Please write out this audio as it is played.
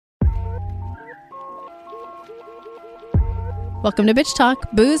Welcome to Bitch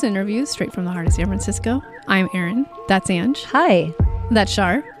Talk, booze interviews straight from the heart of San Francisco. I'm Erin. That's Ange. Hi. That's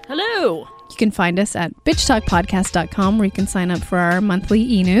Shar. Hello. You can find us at bitchtalkpodcast.com where you can sign up for our monthly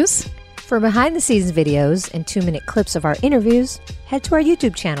e-news. For behind-the-scenes videos and 2-minute clips of our interviews, head to our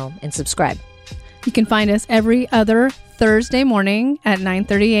YouTube channel and subscribe. You can find us every other Thursday morning at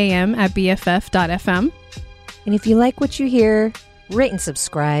 9:30 a.m. at bff.fm. And if you like what you hear, rate and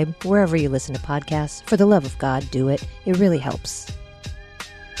subscribe wherever you listen to podcasts. For the love of God, do it. It really helps.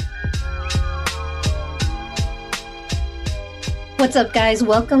 What's up, guys?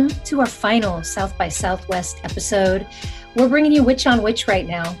 Welcome to our final South by Southwest episode. We're bringing you Witch on Witch right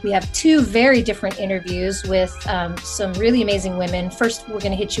now. We have 2 very different interviews with some really amazing women. First, we're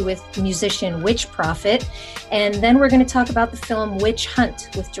going to hit you with musician Witch Prophet, and then we're going to talk about the film Witch Hunt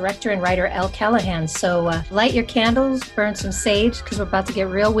with director and writer Elle Callahan. So light your candles, burn some sage, because we're about to get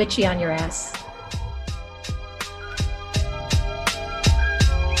real witchy on your ass.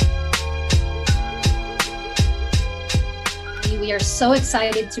 We are so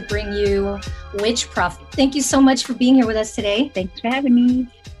excited to bring you Witch Prophet. Thank you so much for being here with us today. Thanks for having me.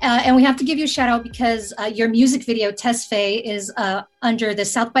 And we have to give you a shout out because your music video, Tesfaye, is under the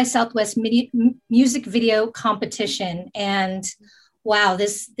South by Southwest music video competition. And wow,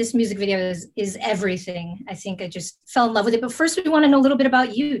 this music video is everything. I think I just fell in love with it. But first, we want to know a little bit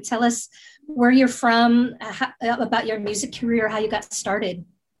about you. Tell us where you're from, about your music career, how you got started.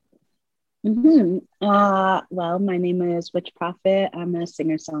 Well, my name is Witch Prophet. I'm a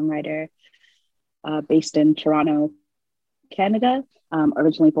singer-songwriter based in Toronto, Canada.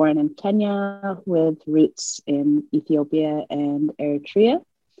 Originally born in Kenya with roots in Ethiopia and Eritrea.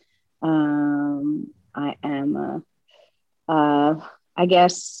 I am, I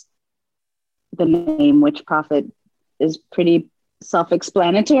guess the name Witch Prophet is pretty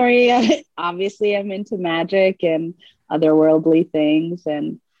self-explanatory. Obviously, I'm into magic and otherworldly things,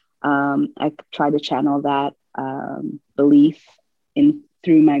 and I try to channel that belief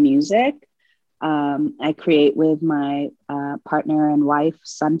through my music. I create with my partner and wife,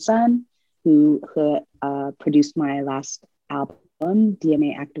 Sun, who produced my last album,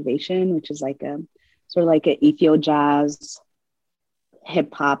 DNA Activation, which is like a sort of like an Ethio jazz,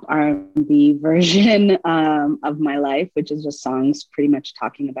 hip hop, R&B version of my life, which is just songs pretty much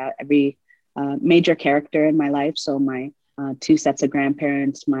talking about every major character in my life. So my 2 sets of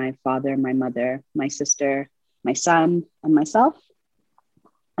grandparents, my father, my mother, my sister, my son, and myself,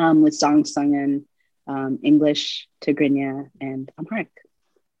 with songs sung in English, Tigrinya, and Amharic.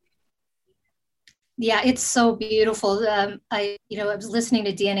 Yeah, it's so beautiful. I was listening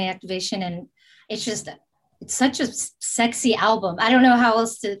to DNA Activation, and it's such a sexy album. I don't know how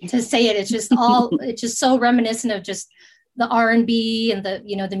else to say it. It's just it's just so reminiscent of just the R&B and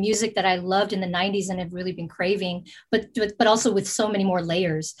the music that I loved in the 90s and have really been craving, but also with so many more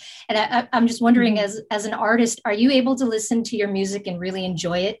layers. And I'm just wondering, as an artist, are you able to listen to your music and really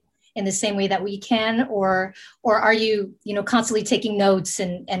enjoy it in the same way that we can, or are you, constantly taking notes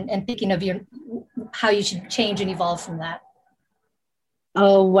and thinking of how you should change and evolve from that?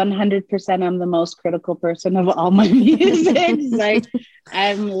 Oh, 100%. I'm the most critical person of all my music. Like,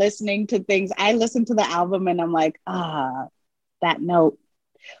 I'm listening to things. I listen to the album and I'm like, that note.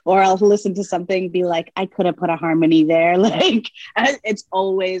 Or I'll listen to something, be like, I could have put a harmony there. Like, it's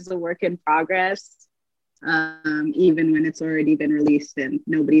always a work in progress. Even when it's already been released and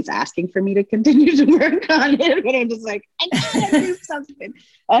nobody's asking for me to continue to work on it. But I'm just like, I gotta do something.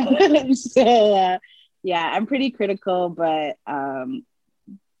 Yeah, I'm pretty critical, but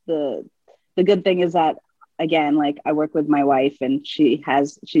the good thing is that, again, like, I work with my wife and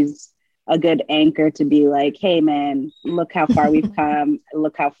she's a good anchor to be like, hey man, look how far we've come,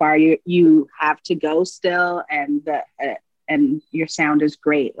 look how far you have to go still, and your sound is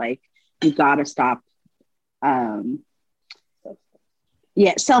great, like, you gotta stop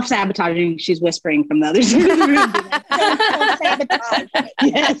self-sabotaging. She's whispering from the other side of the room.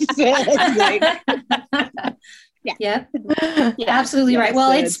 Self-sabotage. Yes. Yeah, absolutely right.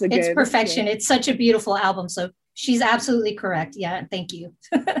 Well, it's perfection. It's such a beautiful album. So she's absolutely correct. Yeah, thank you.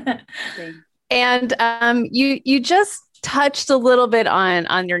 And you just touched a little bit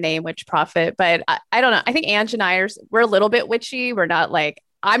on your name, Witch Prophet, but I don't know. I think Ange and we're a little bit witchy. We're not like,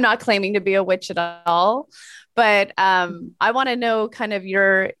 I'm not claiming to be a witch at all, but I want to know kind of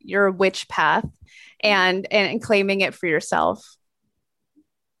your witch path and claiming it for yourself.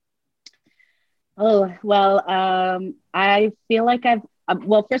 Oh, well, I feel like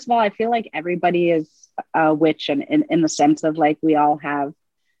first of all, I feel like everybody is a witch, and in the sense of, like, we all have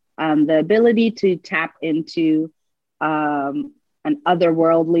the ability to tap into an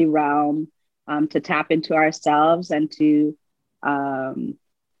otherworldly realm, to tap into ourselves and to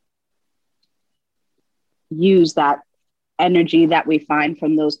use that energy that we find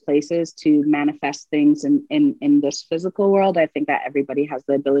from those places to manifest things in this physical world. I think that everybody has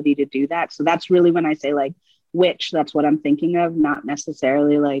the ability to do that. So that's really when I say like witch, that's what I'm thinking of, not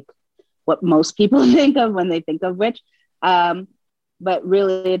necessarily like what most people think of when they think of witch. But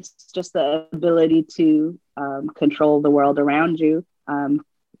really it's just the ability to control the world around you,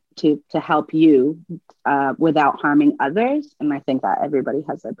 to help you without harming others. And I think that everybody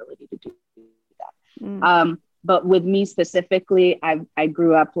has the ability to do that. But with me specifically, I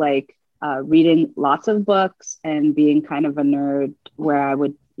grew up like reading lots of books and being kind of a nerd where I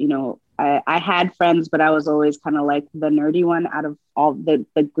would, I had friends, but I was always kind of like the nerdy one out of all the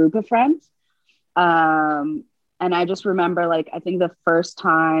group of friends. And I just remember like, I think the first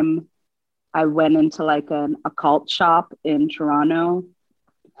time I went into like an occult shop in Toronto,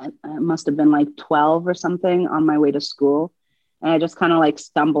 I must have been like 12 or something on my way to school. And I just kind of like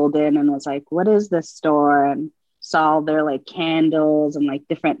stumbled in and was like, what is this store? And saw their like candles and like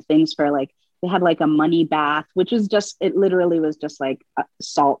different things for like, they had like a money bath, which is just, it literally was just like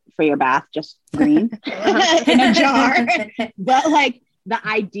salt for your bath, just green in a jar. But like the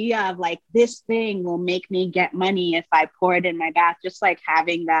idea of like, this thing will make me get money if I pour it in my bath, just like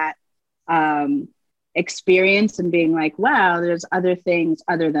having that experience and being like, wow, there's other things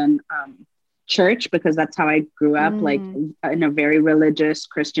other than church, because that's how I grew up, like in a very religious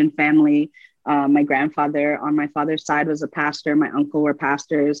Christian family. My grandfather on my father's side was a pastor. My uncle were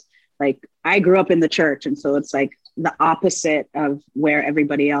pastors. Like I grew up in the church. And so it's like the opposite of where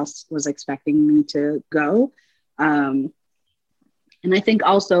everybody else was expecting me to go. And I think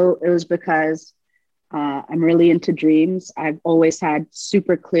also it was because I'm really into dreams. I've always had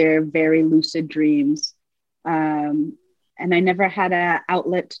super clear, very lucid dreams. And I never had an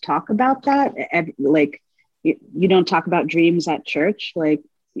outlet to talk about that. Like you don't talk about dreams at church. Like,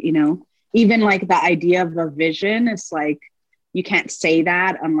 even like the idea of a vision, it's like, you can't say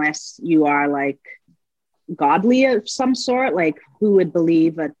that unless you are like godly of some sort. Like who would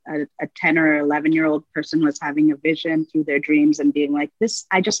believe a 10 or 11-year-old person was having a vision through their dreams and being like,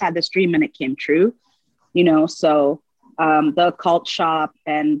 I just had this dream and it came true, So the occult shop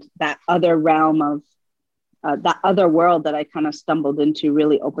and that other realm of that other world that I kind of stumbled into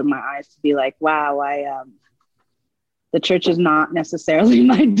really opened my eyes to be like, wow, the church is not necessarily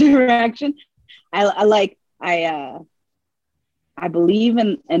my direction. I believe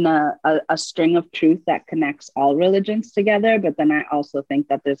in a string of truth that connects all religions together. But then I also think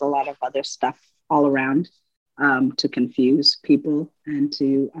that there's a lot of other stuff all around to confuse people and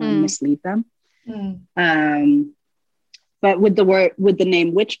to mislead them. But with the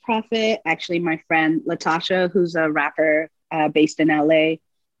name Witch Prophet, actually my friend Latasha, who's a rapper based in LA,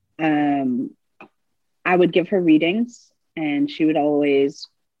 I would give her readings and she would always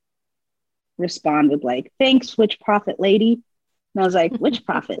respond with like, thanks, Witch Prophet lady. And I was like, Witch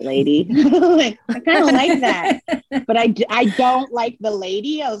Prophet lady? Like, I kind of like that, but I don't like the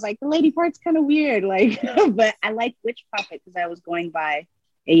lady. I was like, the lady part's kind of weird. Like, but I like Witch Prophet because I was going by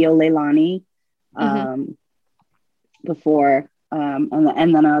Ayo Leilani before.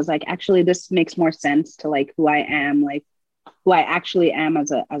 And then I was like, actually, this makes more sense to like who I am, like who I actually am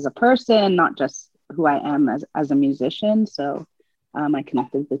as a person, not just who I am as a musician. So I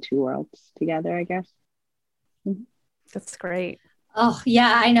connected the two worlds together, I guess. That's great. Oh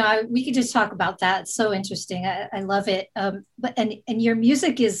yeah, I know. We could just talk about that. It's so interesting. I love it. But your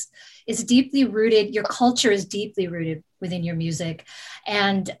music is deeply rooted. Your culture is deeply rooted within your music.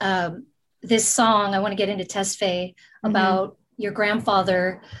 And this song, I want to get into Tesfaye about your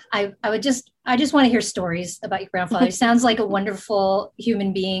grandfather. I just want to hear stories about your grandfather. He sounds like a wonderful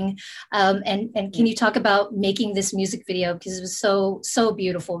human being. And can you talk about making this music video? Because it was so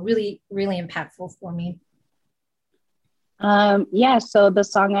beautiful, really, really impactful for me. So the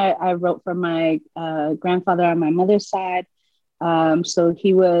song I wrote for my grandfather on my mother's side. So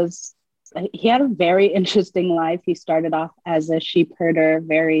he had a very interesting life. He started off as a sheep herder,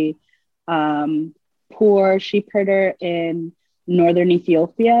 very poor sheep herder in northern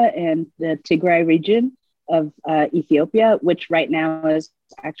Ethiopia and the Tigray region of Ethiopia, which right now is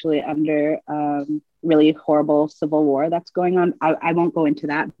actually under really horrible civil war that's going on. I won't go into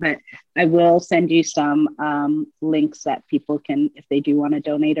that, but I will send you some links that people can, if they do want to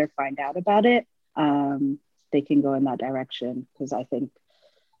donate or find out about it, they can go in that direction. Because I think,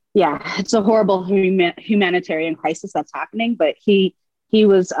 it's a horrible humanitarian crisis that's happening. But he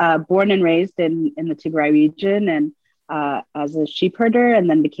was born and raised in the Tigray region and as a sheep herder, and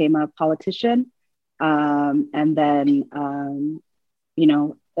then became a politician. And then,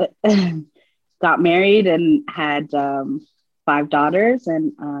 got married and had 5 daughters,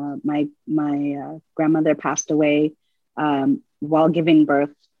 and my grandmother passed away while giving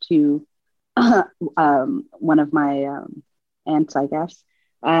birth to one of my aunts, I guess.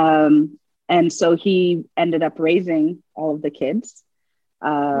 And so he ended up raising all of the kids.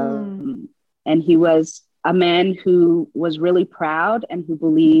 And he was a man who was really proud and who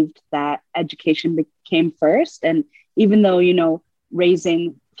believed that education came first. And even though, you know,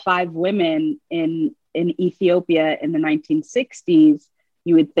 raising 5 women in Ethiopia in the 1960s,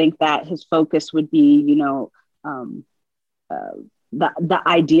 you would think that his focus would be, you know, the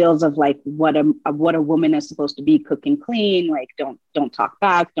ideals of like what a woman is supposed to be, cook and clean, like don't talk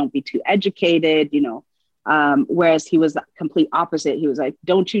back, don't be too educated, you know. Whereas he was the complete opposite. He was like,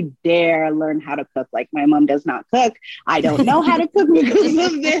 don't you dare learn how to cook. Like, my mom does not cook. I don't know how to cook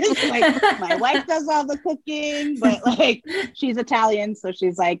because of this. Like, my wife does all the cooking, but like, she's Italian. So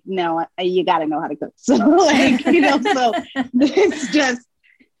she's like, no, you got to know how to cook. So like, you know, so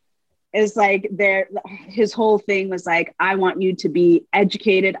it's like his whole thing was like, I want you to be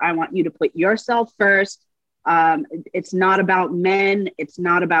educated. I want you to put yourself first. It's not about men. It's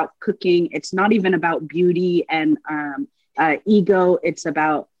not about cooking. It's not even about beauty and ego. It's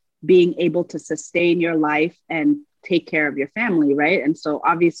about being able to sustain your life and take care of your family, right? And so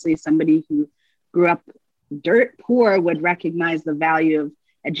obviously somebody who grew up dirt poor would recognize the value of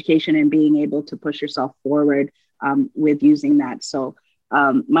education and being able to push yourself forward with using that. So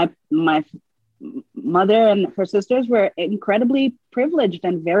my mother and her sisters were incredibly privileged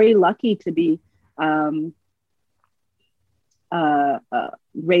and very lucky to be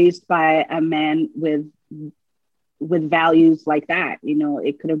raised by a man with values like that. You know,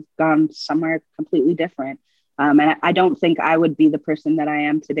 it could have gone somewhere completely different. And I don't think I would be the person that I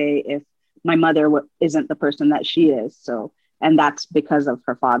am today if my mother isn't the person that she is. So, and that's because of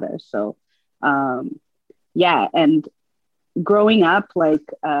her father. So, yeah. And growing up, like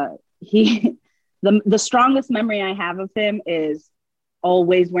the strongest memory I have of him is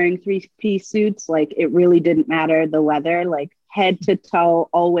always wearing 3-piece suits. Like, it really didn't matter the weather, like head to toe,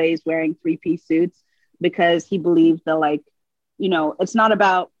 always wearing 3-piece suits, because he believed that, like, you know, it's not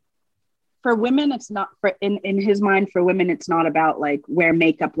about, for women, it's not for, in his mind, for women, it's not about like wear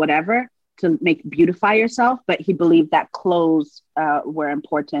makeup, whatever, to beautify yourself. But he believed that clothes were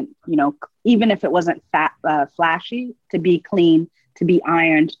important, you know, even if it wasn't flashy, to be clean, to be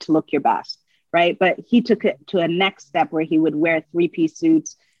ironed, to look your best. Right. But he took it to a next step where he would wear 3-piece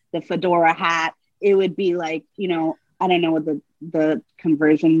suits, the fedora hat. It would be like, you know, I don't know what the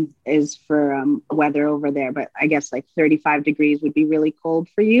conversion is for weather over there, but I guess like 35 degrees would be really cold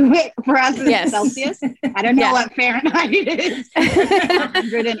for you. For us, it's Celsius. I don't know what Fahrenheit is.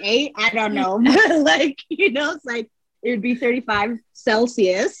 108. I don't know. Like, you know, it's like, it would be 35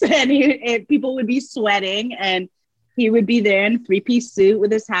 Celsius and people would be sweating, and he would be there in a 3-piece suit with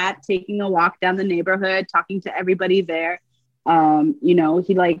his hat, taking a walk down the neighborhood, talking to everybody there. You know,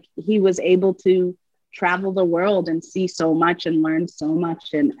 he was able to travel the world and see so much and learn so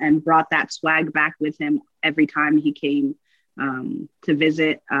much, and brought that swag back with him every time he came to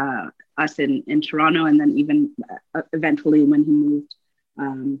visit us in Toronto. And then even eventually when he moved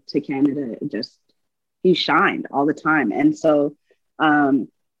to Canada, he shined all the time. And so,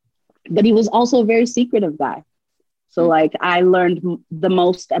 but he was also a very secretive guy. So like, I learned the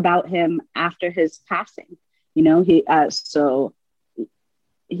most about him after his passing. You know, he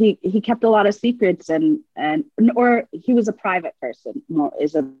kept a lot of secrets, or he was a private person,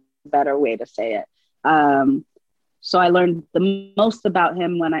 is a better way to say it. So I learned the most about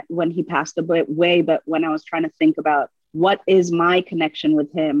him when he passed away. But when I was trying to think about what is my connection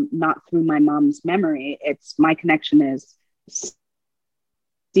with him, not through my mom's memory, it's my connection is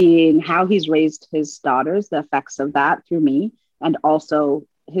seeing how he's raised his daughters, the effects of that through me, and also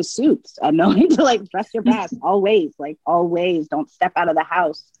his suits, and knowing to like dress your best always don't step out of the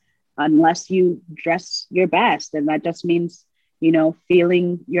house unless you dress your best. And that just means, you know,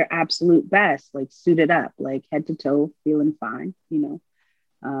 feeling your absolute best, like suited up, like head to toe, feeling fine, you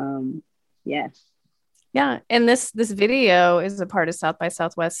know. Yes. Yeah. And this video is a part of South by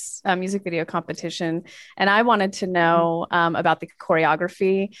Southwest music video competition. And I wanted to know about the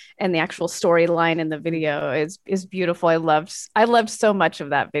choreography and the actual storyline in the video is beautiful. I loved so much of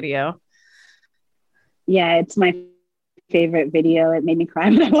that video. Yeah, it's my favorite video. It made me cry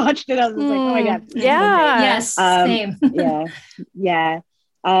when I watched it. I was like, oh my God. Yeah. Yes. Same. Yeah.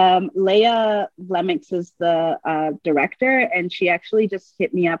 Leah Lemix is the director, and she actually just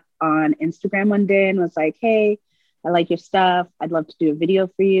hit me up on Instagram one day and was like, hey, I like your stuff. I'd love to do a video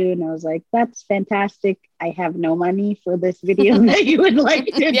for you. And I was like, that's fantastic. I have no money for this video that you would like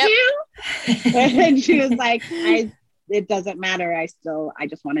to do. And she was like, it doesn't matter. I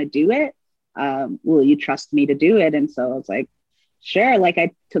just want to do it. Will you trust me to do it? And so I was like, sure. Like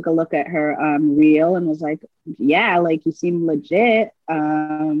I took a look at her reel and was like, yeah, like you seem legit.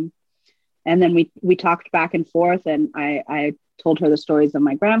 And then we talked back and forth, and I told her the stories of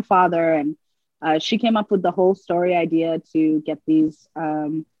my grandfather, and she came up with the whole story idea to get these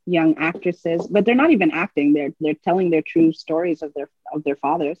young actresses, but they're not even acting. They're telling their true stories of their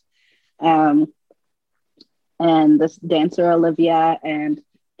fathers. And this dancer, Olivia, and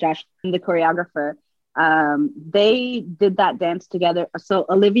Josh, the choreographer, they did that dance together. So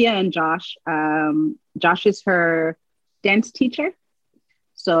Olivia and Josh is her dance teacher.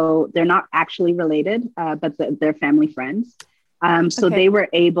 So they're not actually related, but they're family friends. So they were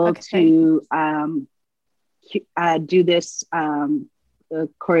able to do this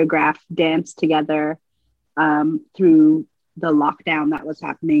choreographed dance together through the lockdown that was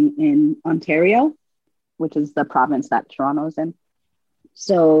happening in Ontario, which is the province that Toronto's in.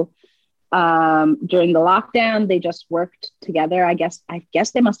 So during the lockdown, they just worked together. I guess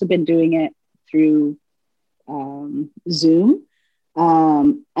they must have been doing it through Zoom.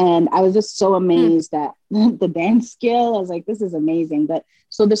 And I was just so amazed at the dance skill. I was like, this is amazing. But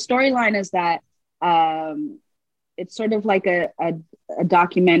so the storyline is that it's sort of like a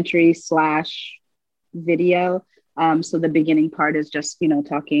documentary / video. So the beginning part is just,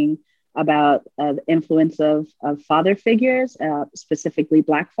 talking about the influence of father figures, specifically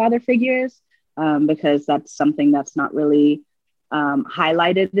Black father figures, because that's something that's not really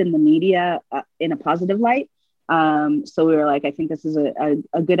highlighted in the media in a positive light. So we were like, I think this is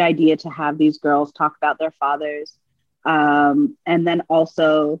a good idea to have these girls talk about their fathers. And then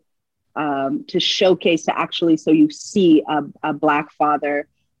also to showcase so you see a Black father,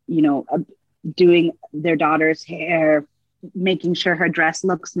 doing their daughter's hair, making sure her dress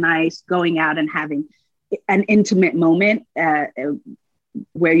looks nice, going out and having an intimate moment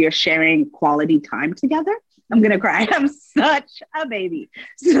where you're sharing quality time together. I'm going to cry. I'm such a baby.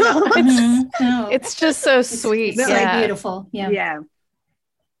 So it's just so sweet. It's so beautiful. Yeah. Yeah.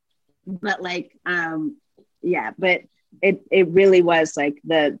 But like, but it really was like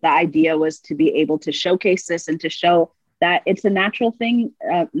the idea was to be able to showcase this and to show that it's a natural thing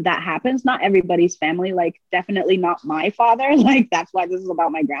that happens. Not everybody's family, like definitely not my father. Like that's why this is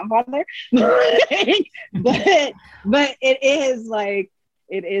about my grandfather. but it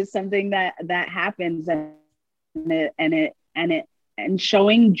is something that happens, and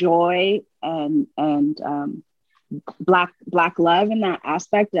showing joy and black love in that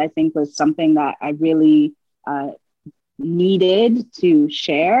aspect, I think was something that I really needed to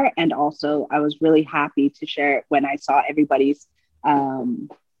share. And also I was really happy to share it when I saw everybody's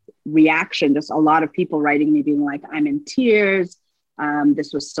reaction. Just a lot of people writing me being like, I'm in tears.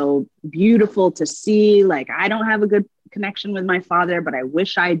 This was so beautiful to see. Like, I don't have a good connection with my father, but I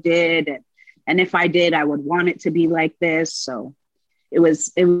wish I did. And if I did, I would want it to be like this. So it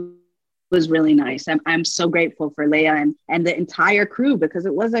was really nice. I'm so grateful for Leia and the entire crew, because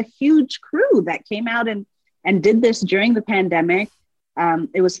it was a huge crew that came out and did this during the pandemic.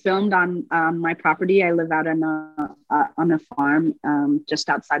 It was filmed on my property. I live out on a farm just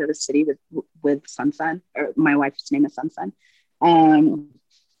outside of the city with Sunsun, or my wife's name is Sunsun.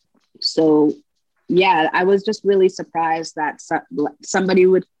 So yeah, I was just really surprised that somebody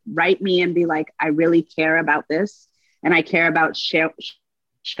would write me and be like, I really care about this, and I care about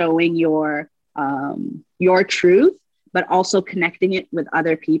showing your truth, but also connecting it with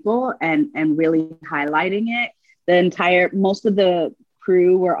other people and really highlighting it. Most of the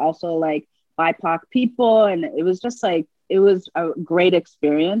crew were also like BIPOC people. And it was just like, it was a great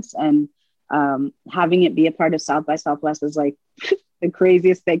experience. And having it be a part of South by Southwest is like the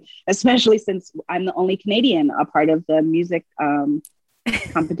craziest thing, especially since I'm the only Canadian a part of the music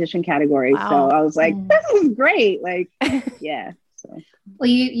competition category. Wow. So I was like, this is great. Like, yeah. So. Well,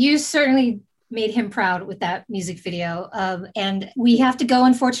 you certainly made him proud with that music video. And we have to go,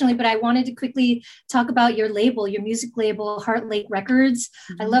 unfortunately, but I wanted to quickly talk about your label, your music label, Heart Lake Records.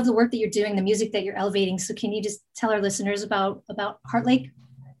 Mm-hmm. I love the work that you're doing, the music that you're elevating. So can you just tell our listeners about Heart Lake?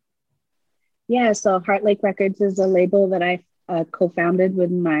 Yeah, so Heart Lake Records is a label that I co-founded with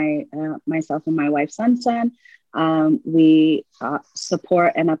myself and my wife, Sunsun. We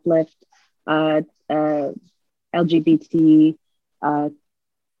support and uplift LGBT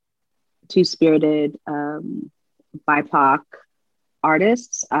two-spirited BIPOC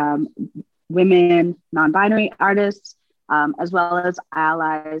artists, women, non-binary artists, as well as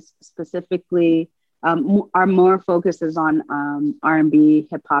allies. Specifically, our more focus is on R&B,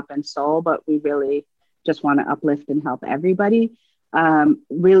 hip hop, and soul, but we really just want to uplift and help everybody.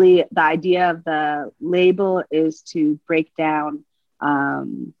 Really, the idea of the label is to break down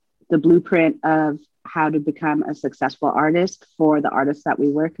the blueprint of how to become a successful artist for the artists that we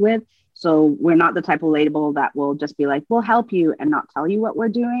work with. So we're not the type of label that will just be like, we'll help you and not tell you what we're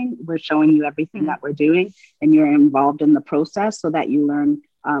doing. We're showing you everything that we're doing, and you're involved in the process so that you learn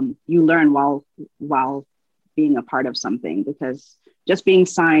while being a part of something, because just being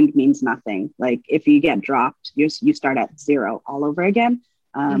signed means nothing. Like if you get dropped, you start at zero all over again.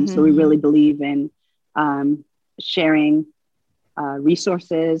 So we really believe in sharing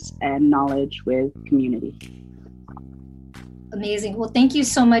resources and knowledge with community. Amazing. Well, thank you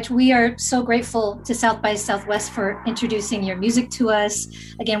so much. We are so grateful to South by Southwest for introducing your music to us.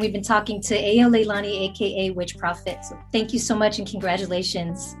 Again, we've been talking to Elle Leilani, aka Witch Prophet. So thank you so much and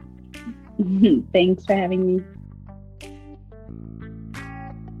congratulations. Thanks for having me.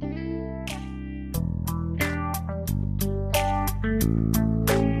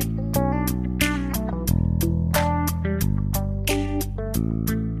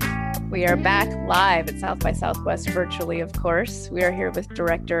 We are back live at South by Southwest virtually, of course. We are here with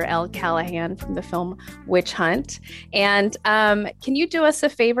director Elle Callahan from the film Witch Hunt. And can you do us a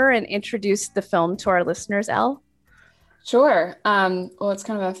favor and introduce the film to our listeners, Elle? Sure. Well, it's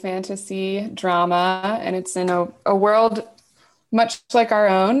kind of a fantasy drama, and it's in a world much like our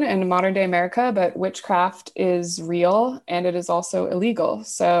own in modern day America, but witchcraft is real and it is also illegal.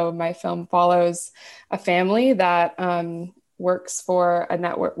 So my film follows a family that works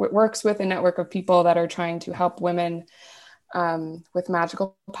with a network of people that are trying to help women with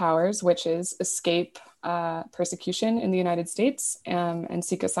magical powers, witches, escape persecution in the United States and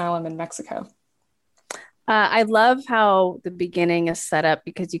seek asylum in Mexico. I love how the beginning is set up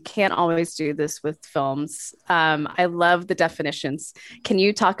because you can't always do this with films. I love the definitions. Can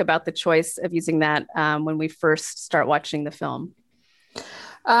you talk about the choice of using that when we first start watching the film?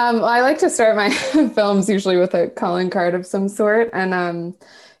 I like to start my films usually with a calling card of some sort. And,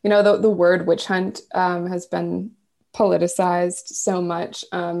 the word witch hunt has been politicized so much,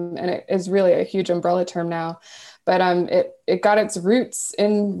 and it is really a huge umbrella term now. But it got its roots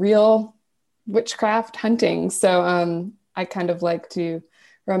in real witchcraft hunting. So I kind of like to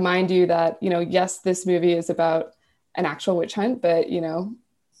remind you that, yes, this movie is about an actual witch hunt, but,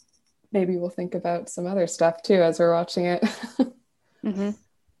 maybe we'll think about some other stuff too as we're watching it. Mm-hmm.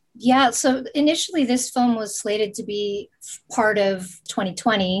 Yeah, so initially this film was slated to be part of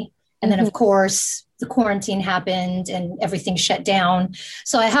 2020. And then, of course, the quarantine happened and everything shut down.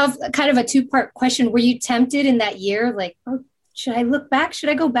 So I have kind of a two-part question. Were you tempted in that year? Like, oh, should I look back? Should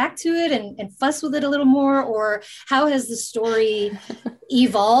I go back to it and fuss with it a little more? Or how has the story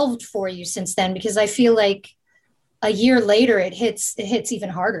evolved for you since then? Because I feel like a year later, it hits even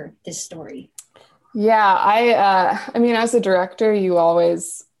harder, this story. Yeah, I mean, as a director, you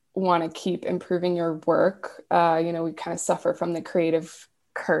always want to keep improving your work. We kind of suffer from the creative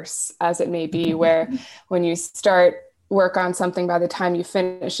curse, as it may be, where when you start work on something, by the time you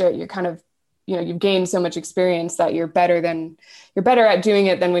finish it, you're kind of, you've gained so much experience that you're better at doing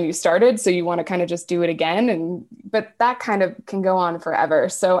it than when you started. So you want to kind of just do it again. But that kind of can go on forever.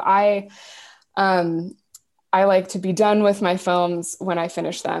 So I like to be done with my films when I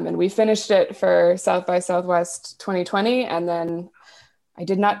finish them. And we finished it for South by Southwest 2020. And then I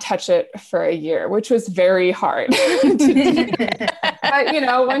did not touch it for a year, which was very hard to do.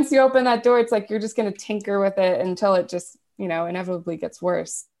 But, once you open that door, it's like you're just going to tinker with it until it just, inevitably gets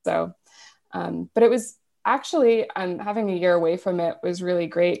worse. So, but it was actually, having a year away from it was really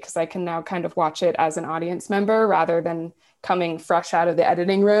great because I can now kind of watch it as an audience member rather than coming fresh out of the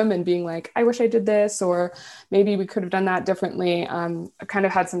editing room and being like, I wish I did this, or maybe we could have done that differently. I kind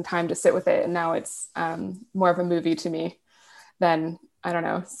of had some time to sit with it, and now it's more of a movie to me than, I don't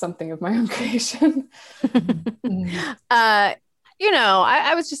know, something of my own creation.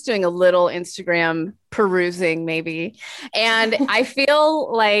 I was just doing a little Instagram perusing maybe. And I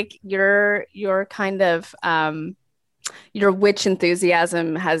feel like your kind of, your witch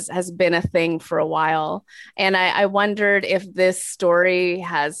enthusiasm has been a thing for a while. And I wondered if this story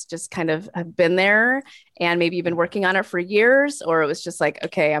has just kind of been there and maybe you've been working on it for years, or it was just like,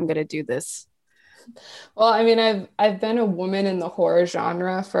 okay, I'm going to do this. Well, I mean, I've been a woman in the horror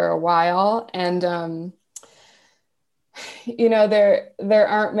genre for a while, and there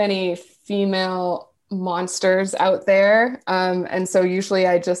aren't many female monsters out there, and so usually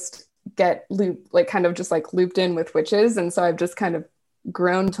I just get looped in with witches, and so I've just kind of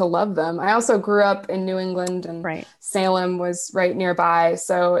grown to love them. I also grew up in New England, and Salem was right nearby,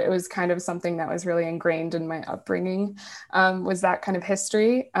 so it was kind of something that was really ingrained in my upbringing, was that kind of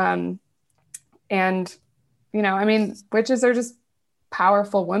history. And, I mean, witches are just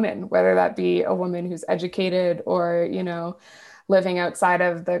powerful women, whether that be a woman who's educated or, you know, living outside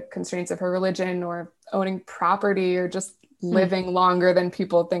of the constraints of her religion, or owning property, or just living longer than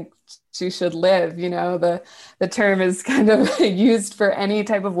people think she should live. You know, the term is kind of used for any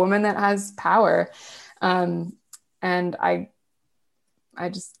type of woman that has power. And I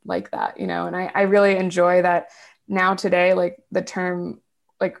just like that, you know, and I really enjoy that now today, like the term,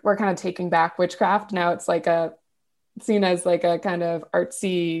 like we're kind of taking back witchcraft. Now it's like seen as like a kind of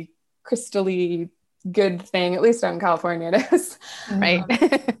artsy, crystally good thing, at least out in California it is. Right.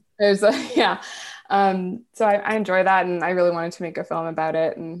 So I enjoy that, and I really wanted to make a film about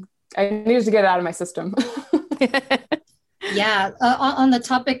it, and I needed to get it out of my system. Yeah. On the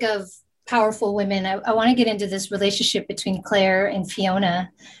topic of powerful women, I want to get into this relationship between Claire and Fiona,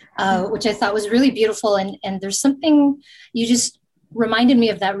 which I thought was really beautiful. And there's something, you just reminded me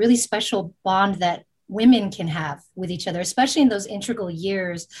of that really special bond that women can have with each other, especially in those integral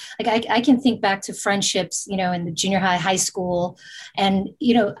years. Like I can think back to friendships, you know, in the junior high school, and,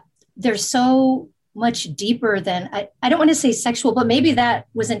 you know, they're so much deeper than, I don't want to say sexual, but maybe that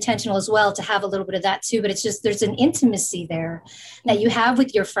was intentional as well, to have a little bit of that too. But it's just, there's an intimacy there that you have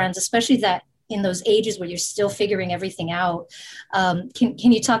with your friends, especially that in those ages where you're still figuring everything out. Can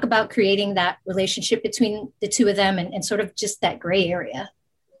you talk about creating that relationship between the two of them, and sort of just that gray area?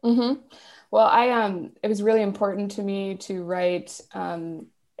 Mm-hmm. Well, it was really important to me to write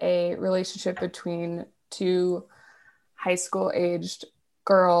a relationship between two high school aged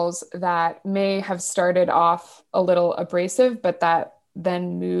girls that may have started off a little abrasive, but that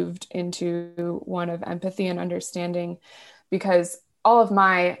then moved into one of empathy and understanding, because all of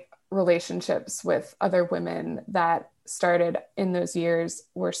my relationships with other women that started in those years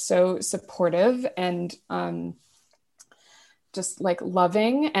were so supportive and just like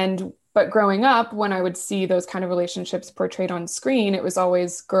loving. But growing up, when I would see those kind of relationships portrayed on screen, it was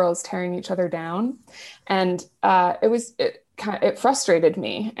always girls tearing each other down. And it frustrated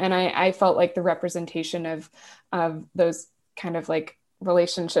me. And I felt like the representation of those kind of like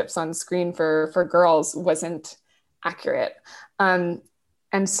relationships on screen for girls wasn't accurate.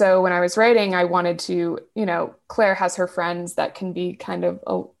 And so when I was writing, I wanted to, you know, Claire has her friends that can be kind of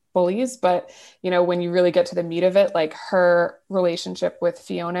bullies, but, you know, when you really get to the meat of it, like her relationship with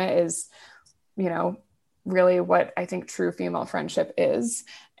Fiona is, you know, really what I think true female friendship is.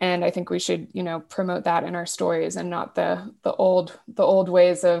 And I think we should, you know, promote that in our stories, and not the old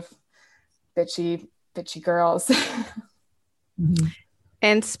ways of bitchy girls. Mm-hmm.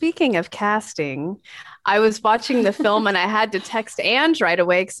 And speaking of casting, I was watching the film and I had to text Ange right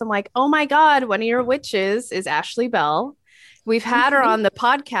away, because I'm like, oh my God, one of your witches is Ashley Bell. We've had her on the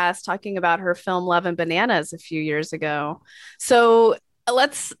podcast talking about her film Love and Bananas a few years ago. So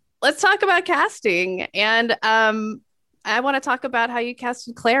let's talk about casting. And I want to talk about how you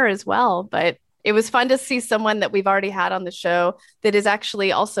casted Claire as well. But it was fun to see someone that we've already had on the show that is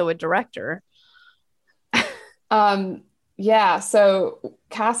actually also a director. Yeah. So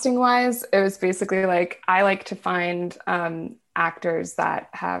casting wise, it was basically like, I like to find actors that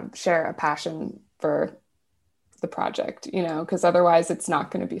share a passion for the project, you know, because otherwise it's not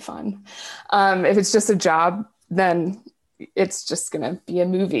going to be fun. If it's just a job, then it's just going to be a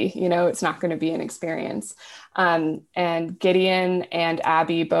movie, you know, it's not going to be an experience. And Gideon and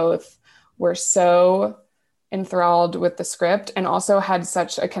Abby both were so enthralled with the script, and also had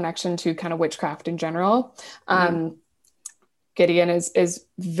such a connection to kind of witchcraft in general. Gideon is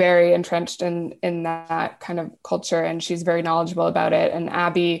very entrenched in that kind of culture, and she's very knowledgeable about it. And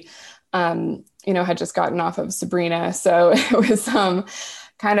Abby, you know, had just gotten off of Sabrina. So it was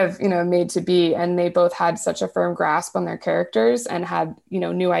kind of, you know, made to be. And they both had such a firm grasp on their characters, and had, you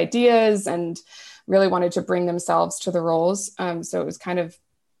know, new ideas, and really wanted to bring themselves to the roles. So it was kind of,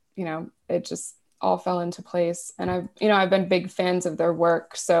 you know, it just all fell into place. And I've been big fans of their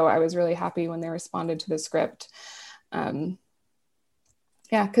work. So I was really happy when they responded to the script.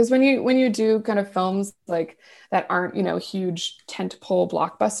 Yeah, because when you do kind of films like that aren't, you know, huge tentpole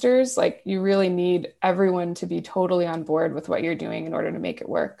blockbusters, like you really need everyone to be totally on board with what you're doing in order to make it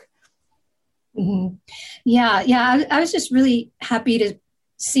work. Mm-hmm. Yeah. I was just really happy to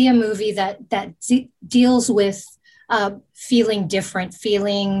see a movie that deals with feeling different,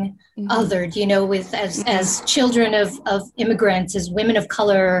 feeling othered, you know, with as children of immigrants, as women of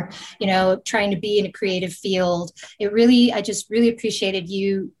color, you know, trying to be in a creative field. I just really appreciated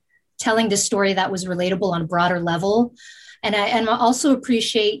you telling this story that was relatable on a broader level. And I also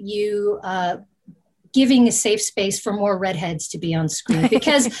appreciate you giving a safe space for more redheads to be on screen,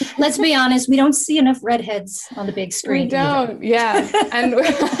 because let's be honest, we don't see enough redheads on the big screen. We don't. Yeah. And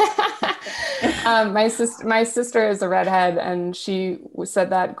My sister is a redhead, and she said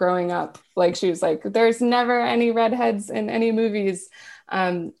that growing up. Like, she was like, "There's never any redheads in any movies."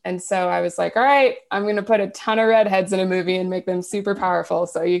 And so I was like, all right, I'm going to put a ton of redheads in a movie and make them super powerful,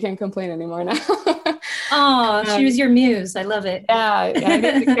 so you can't complain anymore now. Oh, she was your muse. I love it. Yeah, I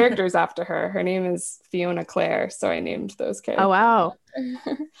named the characters after her. Her name is Fiona Claire, so I named those characters. Oh, wow.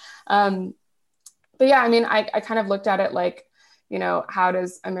 But yeah, I mean, I kind of looked at it like, you know, how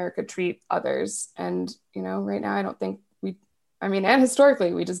does America treat others? And, you know, right now I don't think and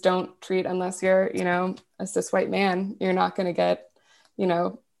historically, we just don't treat, unless you're, you know, a cis white man, you're not going to get, you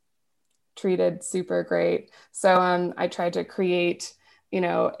know, treated super great. So I tried to create, you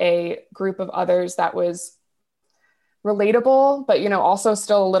know, a group of others that was relatable, but, you know, also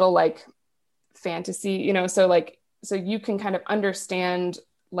still a little like fantasy, you know, so you can kind of understand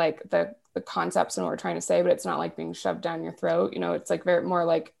like the concepts and what we're trying to say, but it's not like being shoved down your throat. You know, it's like very more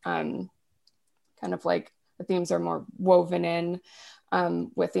like kind of like the themes are more woven in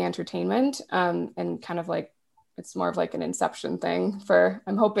with the entertainment, and kind of like it's more of like an Inception thing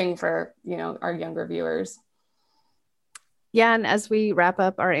I'm hoping for, you know, our younger viewers. Yeah. And as we wrap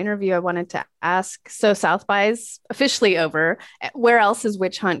up our interview, I wanted to ask, so South by's officially over. Where else is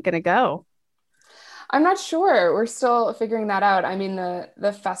Witch Hunt going to go? I'm not sure. We're still figuring that out. I mean,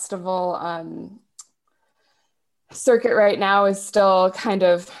 the festival circuit right now is still kind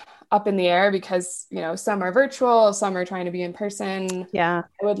of up in the air because, you know, some are virtual, some are trying to be in person. Yeah.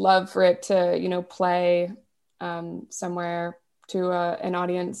 I would love for it to, you know, play somewhere to an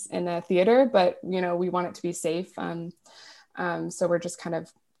audience in a theater, but, you know, we want it to be safe. So we're just kind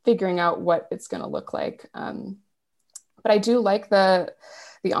of figuring out what it's going to look like. But I do like the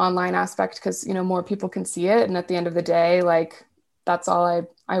online aspect because, you know, more people can see it. And at the end of the day, like, that's all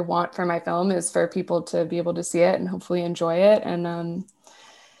I want for my film is for people to be able to see it and hopefully enjoy it. And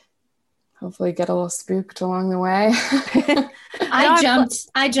hopefully get a little spooked along the way. I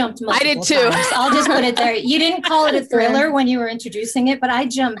jumped multiple I did too. times. I'll just put it there. You didn't call it a thriller when you were introducing it, but I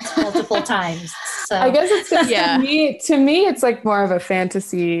jumped multiple times. So I guess it's just, to me, it's like more of a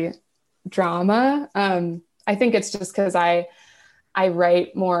fantasy drama. I think it's just because I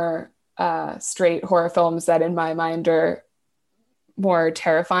write more straight horror films that in my mind are more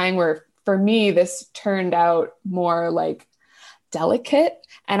terrifying, where for me, this turned out more like delicate.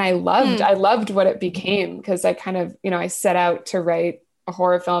 And I loved what it became, because I kind of, you know, I set out to write a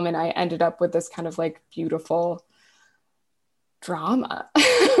horror film and I ended up with this kind of like beautiful drama,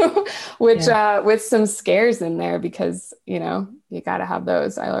 which with some scares in there, because, you know, you got to have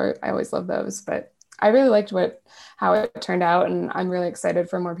those. I always love those, but I really liked how it turned out, and I'm really excited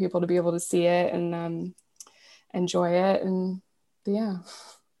for more people to be able to see it and enjoy it. And yeah.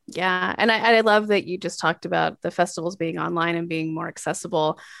 Yeah. And I love that you just talked about the festivals being online and being more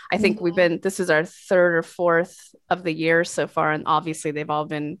accessible. I think this is our third or fourth of the year so far. And obviously they've all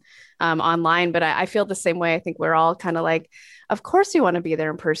been online, but I feel the same way. I think we're all kind of like, of course you want to be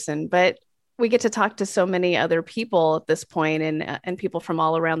there in person, but we get to talk to so many other people at this point, and people from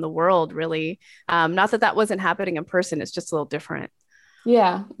all around the world, really. Not that wasn't happening in person. It's just a little different.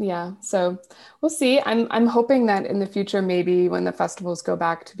 Yeah. So we'll see. I'm hoping that in the future, maybe when the festivals go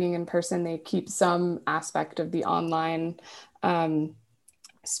back to being in person, they keep some aspect of the online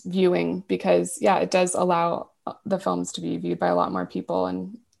viewing, because it does allow the films to be viewed by a lot more people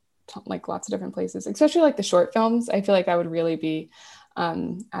and like lots of different places, especially like the short films. I feel like that would really be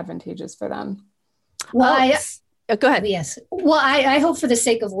advantageous for them. Well, go ahead. Yes. Well, I hope for the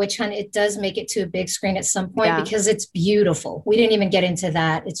sake of Witch Hunt, it does make it to a big screen at some point, because it's beautiful. We didn't even get into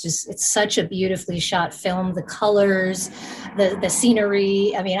that. It's such a beautifully shot film. The colors, the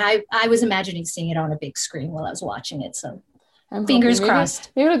scenery. I mean, I was imagining seeing it on a big screen while I was watching it. So fingers crossed.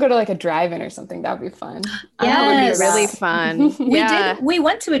 Maybe we'll go to like a drive-in or something. That would be fun. That would be really fun. We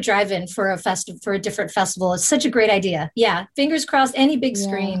went to a drive-in for a different festival. It's such a great idea. Yeah. Fingers crossed, any big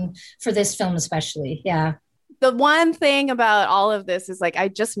screen for this film, especially. Yeah. The one thing about all of this is like, I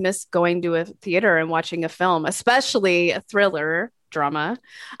just miss going to a theater and watching a film, especially a thriller drama.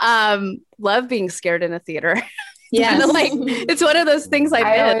 Love being scared in a theater. Yeah. Like, it's one of those things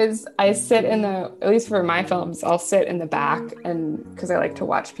I sit at least for my films, I'll sit in the back, and because I like to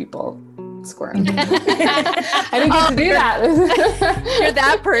watch people squirm. I didn't get to do that. You're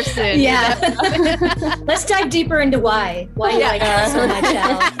that person. Yeah. Let's dive deeper into why you like that so much,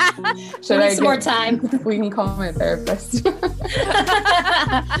 Elle. We need some more time. We can call my therapist.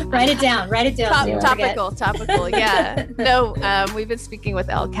 Write it down. Topical. Yeah. No, we've been speaking with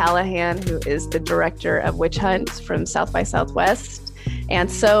Elle Callahan, who is the director of Witch Hunt from South by Southwest.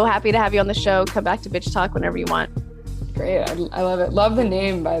 And so happy to have you on the show. Come back to Bitch Talk whenever you want. great. I love it. Love the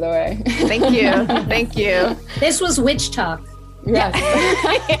name, by the way. Thank you. Thank you. This was Witch Talk. Yes.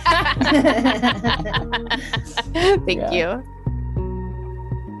 Thank you.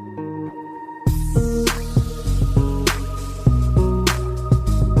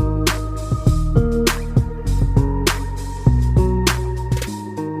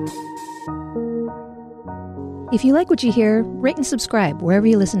 If you like what you hear, rate and subscribe wherever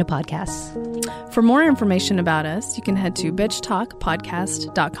you listen to podcasts. For more information about us, you can head to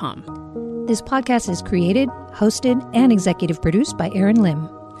bitchtalkpodcast.com. This podcast is created, hosted, and executive produced by Aaron Lim.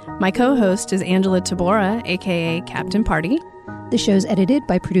 My co-host is Angela Tabora, aka Captain Party. The show's edited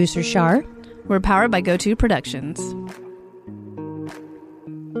by producer Shar. We're powered by GoTo Productions.